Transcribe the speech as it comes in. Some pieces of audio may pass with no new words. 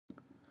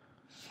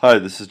Hi,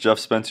 this is Jeff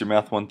Spence, your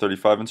Math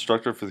 135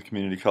 instructor for the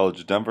Community College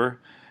of Denver,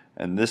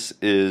 and this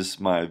is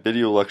my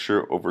video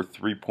lecture over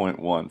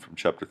 3.1 from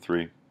Chapter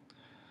 3.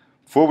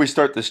 Before we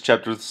start this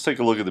chapter, let's take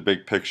a look at the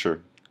big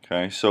picture.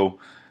 Okay, so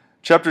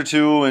Chapter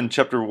 2 and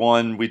Chapter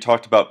 1 we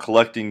talked about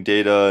collecting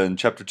data, and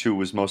Chapter 2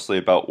 was mostly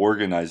about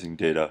organizing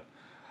data.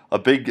 A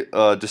big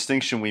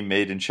distinction we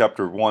made in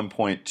Chapter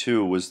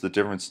 1.2 was the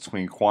difference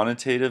between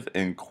quantitative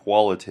and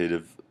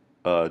qualitative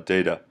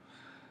data.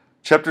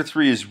 Chapter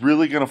 3 is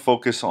really going to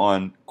focus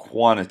on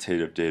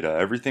quantitative data.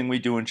 Everything we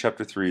do in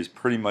Chapter 3 is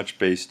pretty much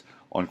based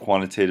on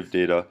quantitative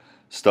data,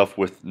 stuff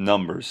with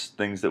numbers,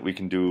 things that we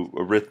can do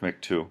arithmetic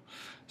to.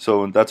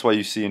 So that's why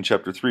you see in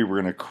Chapter 3 we're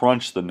going to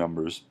crunch the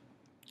numbers.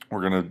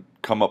 We're going to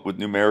come up with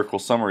numerical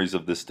summaries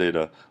of this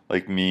data,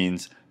 like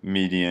means,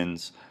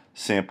 medians,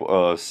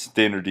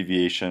 standard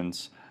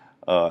deviations,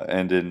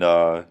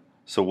 so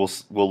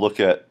we'll look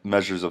at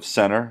measures of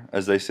center,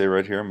 as they say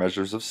right here,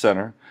 measures of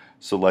center.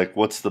 So like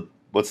what's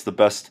the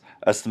best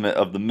estimate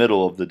of the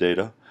middle of the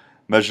data?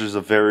 Measures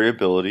of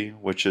variability,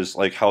 which is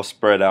like how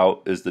spread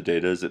out is the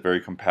data, is it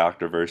very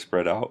compact or very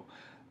spread out?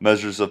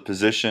 Measures of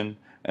position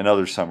and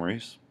other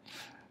summaries.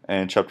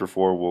 And Chapter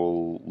 4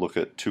 will look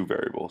at two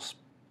variables.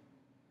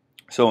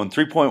 So in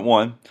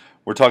 3.1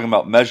 we're talking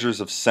about measures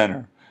of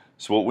center.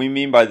 So what we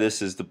mean by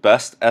this is the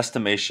best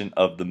estimation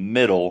of the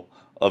middle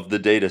of the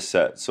data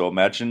set. So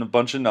imagine a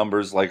bunch of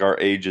numbers like our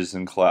ages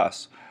in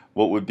class.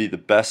 What would be the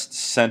best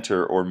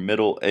center or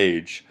middle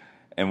age?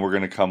 And we're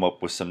going to come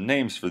up with some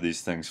names for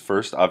these things.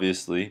 First,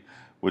 obviously,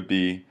 would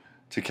be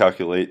to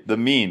calculate the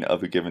mean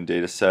of a given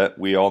data set.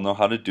 We all know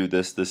how to do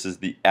this. This is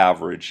the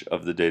average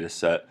of the data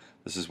set.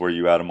 This is where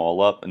you add them all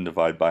up and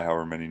divide by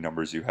however many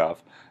numbers you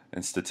have.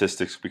 In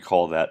statistics, we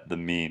call that the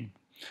mean.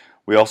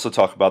 We also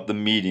talk about the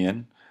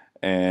median,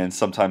 and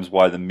sometimes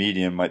why the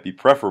median might be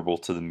preferable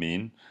to the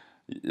mean.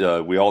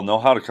 We all know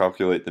how to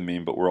calculate the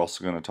mean, but we're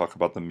also going to talk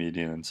about the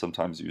median and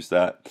sometimes use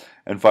that.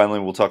 And finally,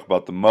 we'll talk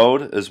about the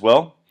mode as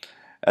well.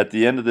 At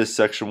the end of this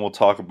section, we'll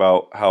talk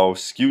about how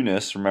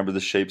skewness, remember the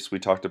shapes we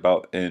talked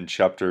about in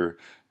Chapter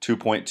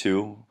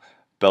 2.2,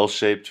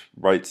 bell-shaped,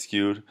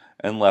 right-skewed,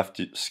 and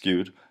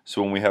left-skewed.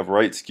 So when we have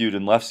right-skewed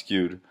and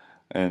left-skewed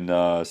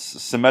and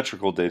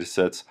symmetrical data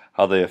sets,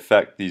 how they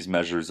affect these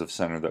measures of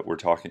center that we're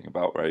talking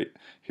about right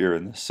here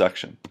in this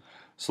section.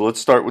 So let's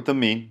start with the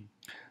mean.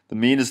 The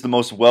mean is the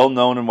most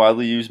well-known and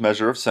widely used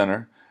measure of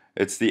center.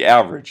 It's the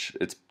average.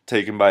 It's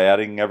taken by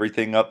adding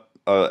everything up,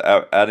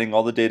 adding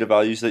all the data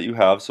values that you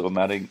have. So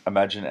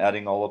imagine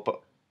adding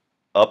all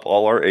up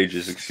all our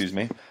ages,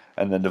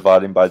 and then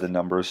dividing by the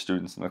number of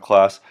students in the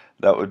class.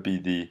 That would be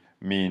the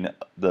mean,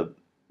 the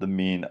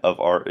mean of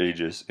our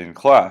ages in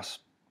class.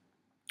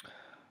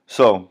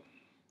 So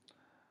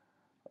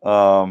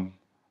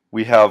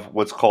we have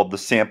what's called the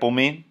sample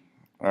mean,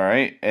 all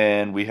right,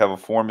 and we have a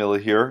formula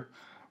here,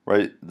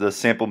 right? The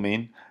sample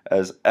mean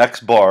as x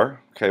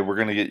bar. Okay, we're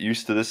going to get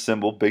used to this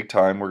symbol big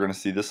time. We're going to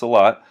see this a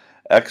lot.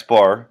 X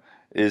bar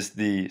is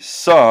the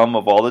sum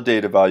of all the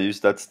data values.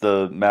 That's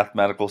the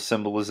mathematical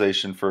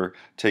symbolization for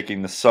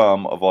taking the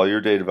sum of all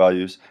your data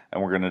values,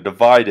 and we're going to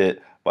divide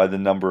it by the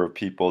number of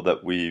people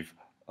that we've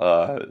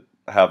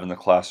have in the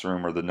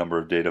classroom, or the number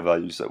of data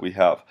values that we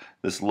have.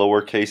 This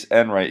lowercase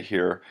n right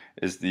here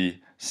is the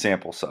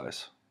sample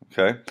size.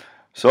 Okay,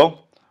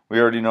 so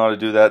we already know how to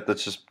do that.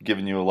 That's just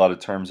giving you a lot of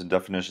terms and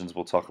definitions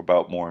we'll talk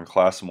about more in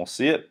class, and we'll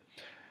see it.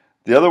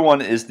 The other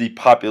one is the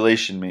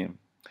population mean.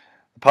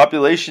 The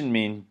population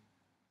mean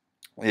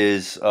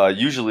is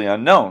usually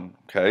unknown.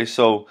 Okay,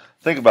 so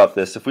think about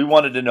this. If we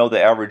wanted to know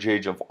the average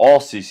age of all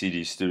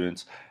CCD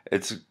students,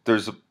 it's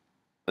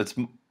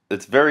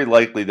very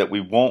likely that we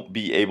won't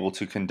be able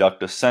to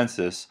conduct a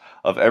census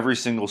of every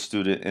single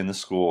student in the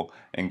school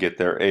and get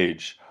their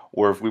age.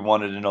 Or if we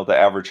wanted to know the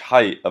average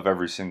height of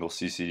every single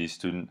CCD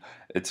student,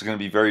 it's going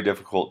to be very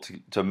difficult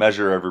to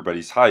measure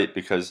everybody's height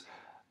because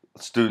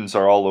students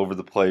are all over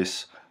the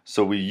place.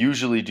 So we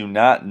usually do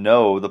not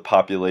know the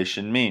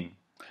population mean.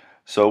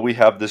 So we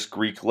have this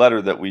Greek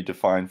letter that we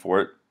define for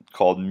it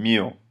called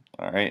mu,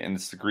 all right, and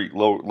it's the Greek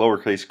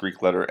lowercase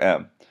Greek letter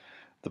m.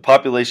 The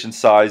population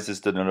size is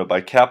denoted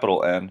by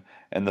capital N,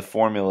 and the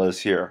formula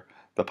is here.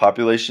 The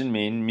population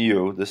mean,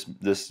 mu,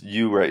 this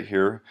u right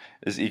here,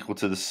 is equal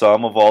to the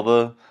sum of all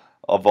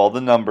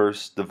the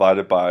numbers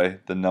divided by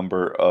the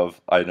number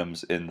of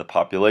items in the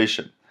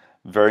population.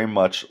 Very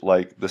much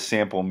like the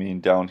sample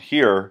mean down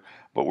here,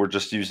 but we're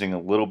just using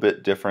a little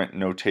bit different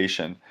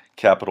notation.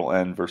 Capital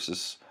N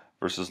versus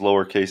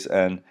lowercase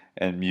n,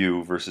 and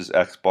mu versus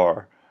x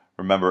bar.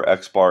 Remember,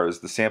 x bar is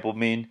the sample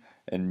mean,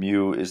 and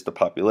mu is the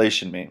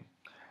population mean.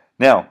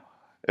 Now,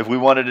 if we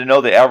wanted to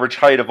know the average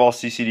height of all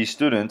CCD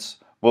students,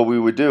 what we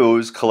would do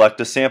is collect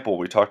a sample.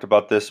 We talked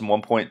about this in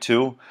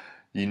 1.2.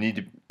 You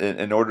need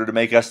to, in order to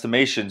make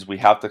estimations, we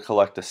have to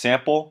collect a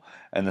sample,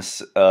 and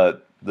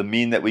the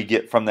mean that we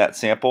get from that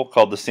sample,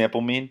 called the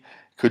sample mean,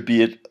 could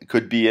be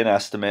an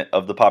estimate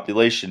of the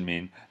population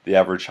mean, the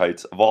average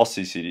heights of all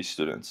CCD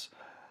students.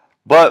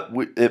 But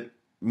it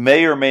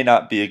may or may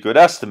not be a good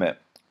estimate.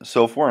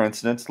 So, for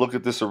instance, look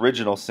at this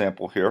original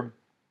sample here.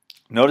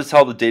 Notice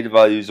how the data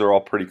values are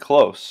all pretty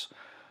close.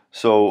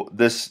 So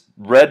this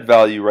red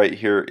value right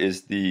here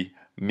is the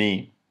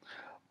mean.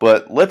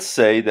 But let's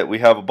say that we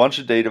have a bunch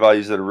of data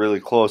values that are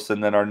really close,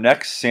 and then our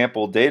next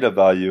sample data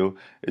value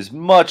is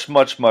much,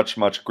 much, much,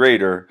 much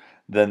greater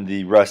than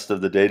the rest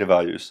of the data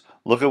values.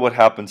 Look at what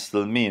happens to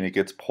the mean. It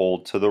gets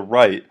pulled to the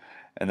right,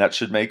 and that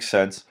should make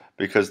sense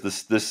because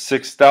this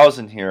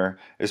 6,000 here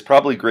is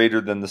probably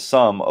greater than the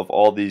sum of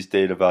all these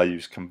data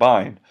values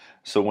combined.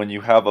 So when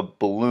you have a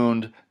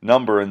ballooned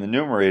number in the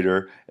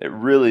numerator, it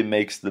really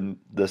makes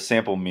the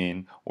sample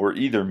mean, or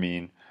either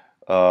mean,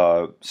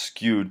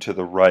 skewed to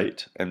the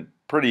right, and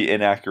pretty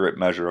inaccurate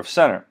measure of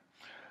center.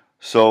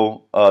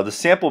 So the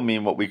sample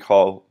mean, what we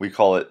call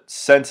it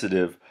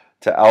sensitive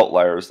to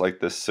outliers like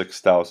this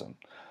 6,000.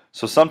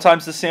 So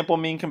sometimes the sample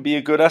mean can be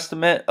a good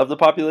estimate of the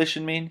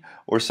population mean,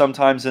 or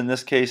sometimes in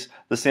this case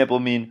the sample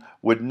mean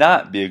would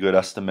not be a good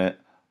estimate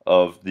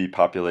of the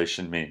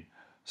population mean.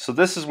 So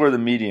this is where the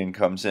median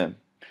comes in.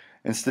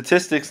 In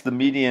statistics, the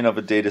median of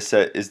a data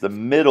set is the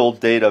middle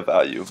data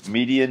value.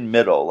 Median,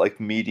 middle,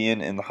 like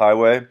median in the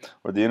highway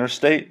or the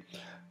interstate.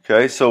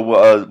 Okay,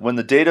 so when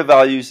the data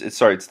values, it's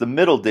the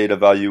middle data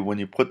value when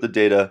you put the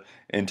data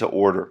into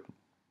order.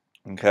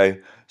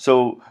 Okay,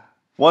 so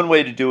one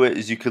way to do it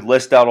is you could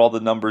list out all the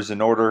numbers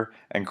in order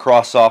and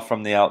cross off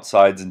from the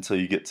outsides until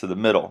you get to the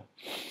middle.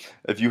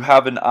 If you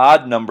have an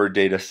odd number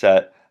data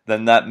set,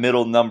 then that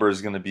middle number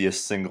is going to be a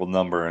single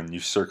number and you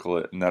circle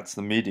it, and that's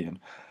the median.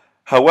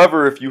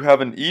 However, if you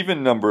have an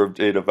even number of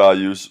data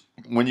values,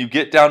 when you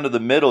get down to the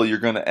middle, you're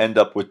going to end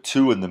up with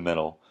 2 in the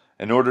middle.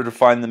 In order to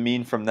find the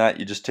mean from that,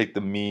 you just take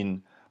the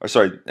mean,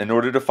 in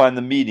order to find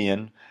the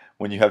median,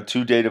 when you have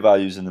 2 data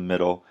values in the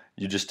middle,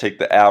 you just take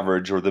the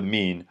average or the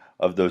mean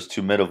of those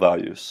 2 middle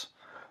values.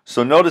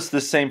 So notice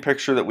this same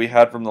picture that we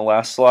had from the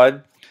last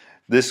slide.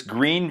 This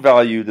green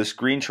value, this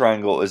green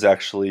triangle, is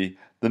actually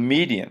the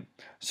median.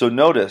 So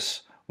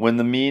notice, when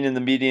the mean and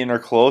the median are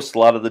close, a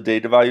lot of the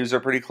data values are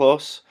pretty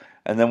close.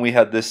 And then we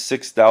had this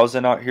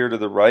 6,000 out here to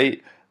the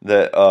right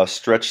that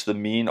stretched the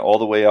mean all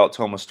the way out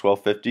to almost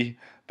 1250.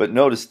 But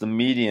notice the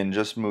median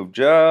just moved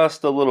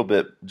just a little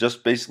bit,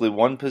 just basically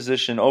one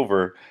position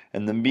over,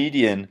 and the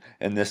median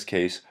in this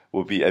case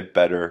will be a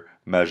better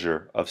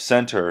measure of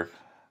center,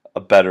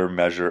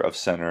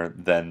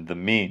 than the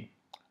mean.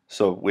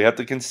 So we have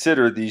to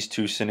consider these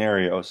two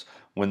scenarios.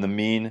 When the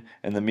mean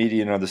and the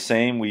median are the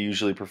same, we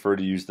usually prefer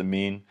to use the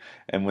mean,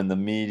 and when the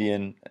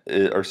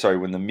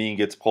when the mean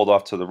gets pulled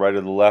off to the right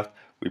or the left,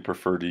 we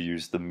prefer to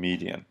use the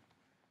median.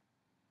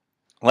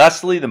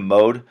 Lastly, the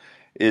mode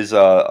is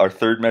our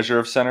third measure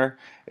of center.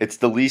 It's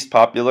the least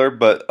popular,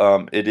 but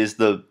it is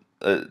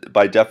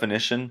by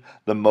definition,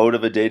 the mode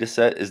of a data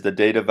set is the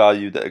data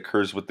value that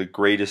occurs with the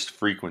greatest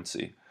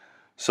frequency.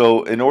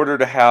 So in order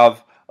to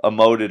have a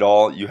mode at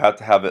all, you have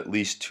to have at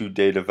least 2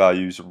 data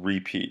values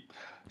repeat.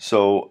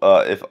 So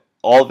if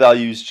all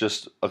values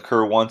just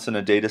occur once in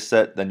a data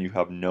set, then you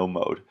have no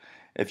mode.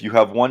 If you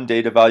have one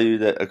data value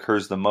that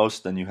occurs the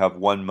most, then you have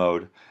one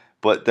mode.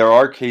 But there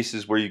are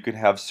cases where you can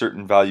have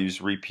certain values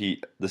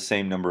repeat the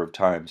same number of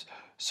times.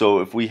 So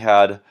if we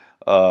had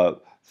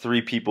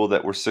 3 people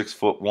that were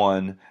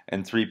 6'1"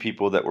 and 3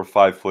 people that were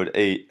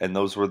 5'8", and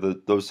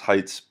those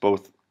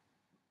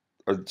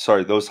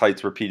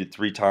heights repeated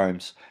 3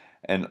 times,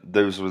 and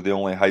those were the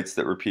only heights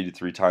that repeated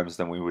 3 times,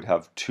 then we would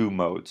have 2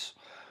 modes.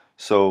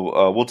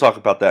 So we'll talk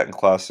about that in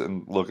class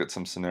and look at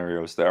some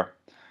scenarios there.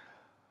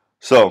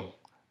 So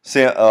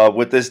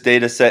with this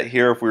data set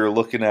here, if we were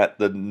looking at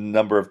the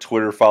number of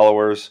Twitter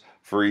followers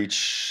for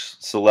each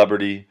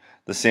celebrity,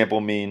 the sample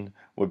mean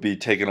would be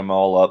adding them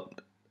all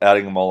up,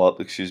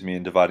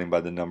 and dividing by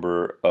the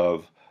number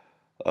of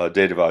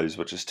data values,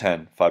 which is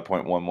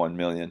 5.11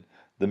 million.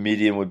 The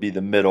median would be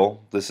the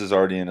middle. This is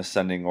already in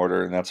ascending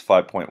order, and that's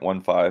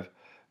 5.15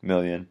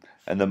 million.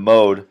 And the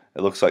mode,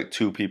 it looks like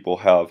 2 people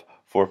have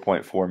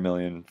 4.4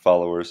 million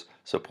followers,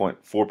 so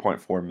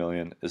 4.4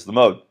 million is the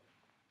mode.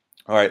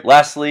 All right,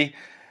 lastly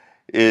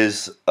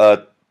is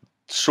a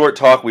short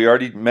talk. We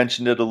already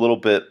mentioned it a little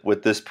bit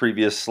with this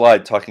previous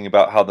slide, talking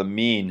about how the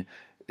mean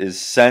is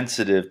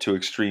sensitive to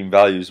extreme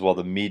values while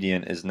the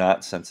median is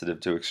not sensitive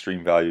to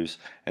extreme values,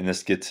 and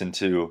this gets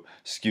into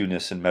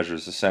skewness and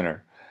measures of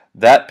center.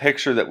 That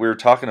picture that we were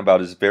talking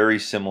about is very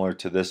similar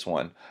to this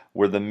one,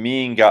 where the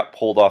mean got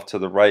pulled off to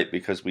the right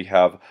because we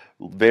have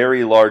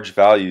very large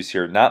values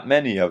here, not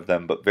many of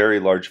them, but very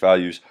large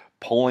values,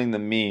 pulling the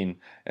mean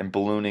and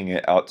ballooning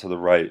it out to the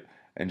right.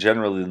 And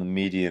generally the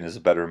median is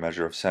a better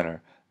measure of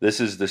center. This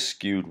is the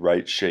skewed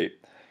right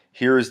shape.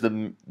 Here is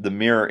the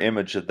mirror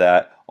image of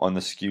that on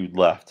the skewed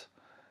left.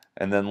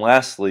 And then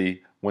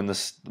lastly, when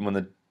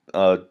the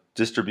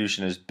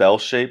distribution is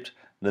bell-shaped,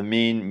 the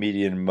mean,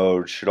 median,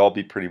 mode should all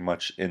be pretty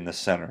much in the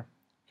center.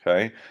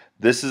 Okay,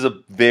 this is a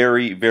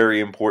very, very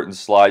important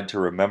slide to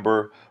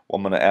remember.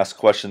 I'm going to ask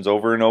questions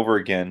over and over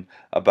again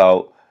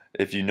about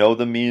if you know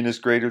the mean is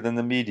greater than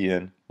the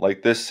median,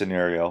 like this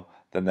scenario,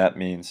 then that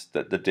means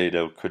that the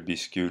data could be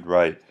skewed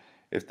right.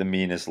 If the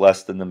mean is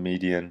less than the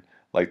median,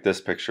 like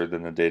this picture,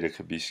 then the data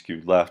could be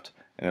skewed left.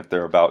 And if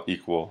they're about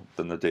equal,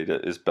 then the data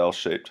is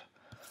bell-shaped.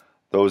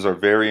 Those are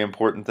very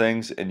important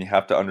things, and you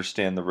have to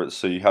understand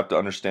so you have to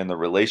understand the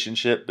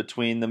relationship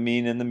between the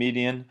mean and the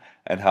median,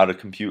 and how to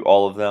compute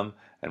all of them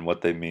and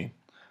what they mean.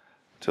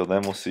 Till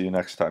then, we'll see you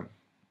next time.